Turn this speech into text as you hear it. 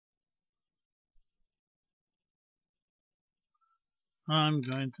I'm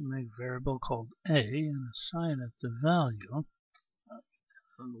going to make a variable called a and assign it the value. Out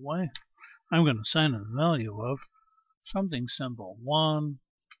of the way. I'm going to assign it the value of something simple: 1,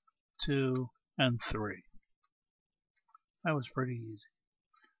 2, and 3. That was pretty easy.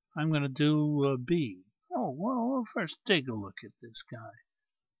 I'm going to do b. Oh, well, first take a look at this guy.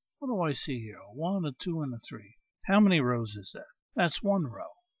 What do I see here? A 1, a 2, and a 3. How many rows is that? That's one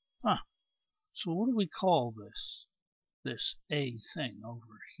row. Ah, so what do we call this a thing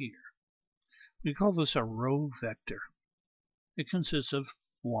over here? We call this a row vector. It consists of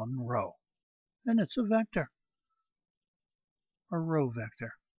one row, and it's a vector. A row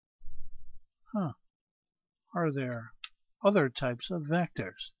vector. Are there other types of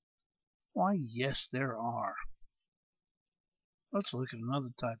vectors? Why, yes, there are. Let's look at another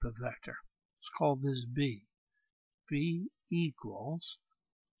type of vector. Let's call this b. b equals,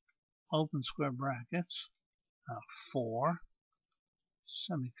 open square brackets, 4,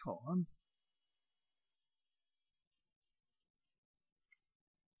 semicolon,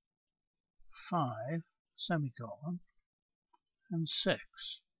 5, semicolon, and 6,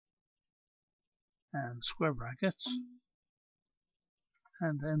 and square brackets,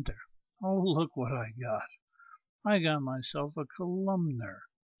 and enter. Oh, look what I got. I got myself a columnar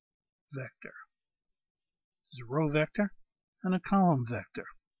vector. There's a row vector and a column vector.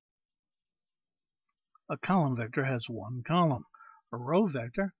 A column vector has one column. A row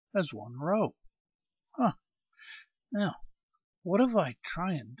vector has one row. Now, what if I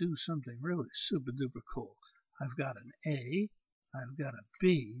try and do something really super duper cool? I've got an A, I've got a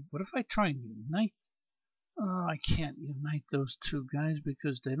B. What if I try and unite? I can't unite those two guys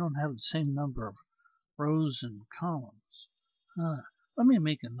because they don't have the same number of rows and columns. Let me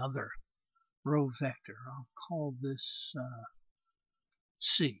make another row vector. I'll call this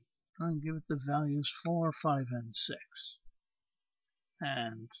C. I'll give it the values 4, 5, and 6.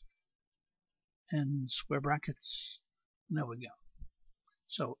 And in square brackets, there we go.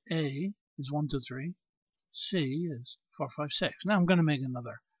 So A is 1, 2, 3. C is 4, 5, 6. Now I'm going to make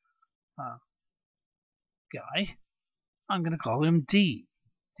another guy. I'm going to call him D.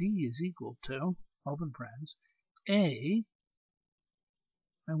 D is equal to, open parentheses, A.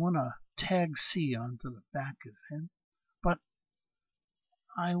 I want to tag C onto the back of him, but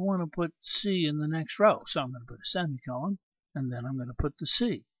I want to put C in the next row. So I'm going to put a semicolon, and then I'm going to put the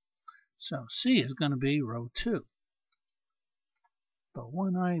C. So C is going to be row 2. But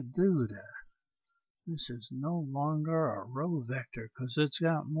when I do that, this is no longer a row vector because it's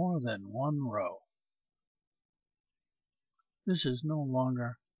got more than one row. This is no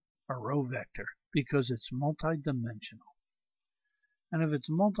longer a row vector because it's multidimensional. And if it's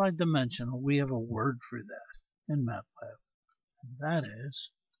multidimensional, we have a word for that in MATLAB. And that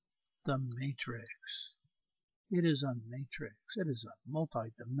is the matrix. It is a matrix. It is a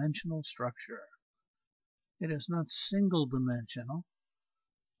multidimensional structure. It is not single dimensional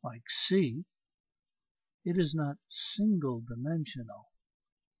like C. It is not single dimensional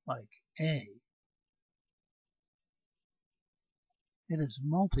like A. It is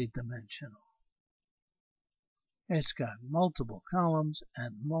multidimensional. It's got multiple columns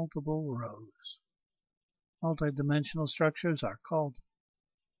and multiple rows. Multidimensional structures are called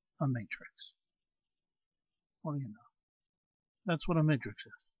a matrix. What do you know? That's what a matrix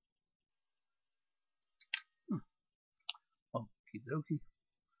is. Okie dokie.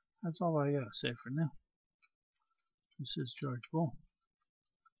 That's all I gotta say for now. This is George Boole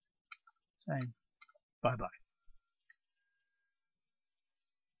saying bye-bye.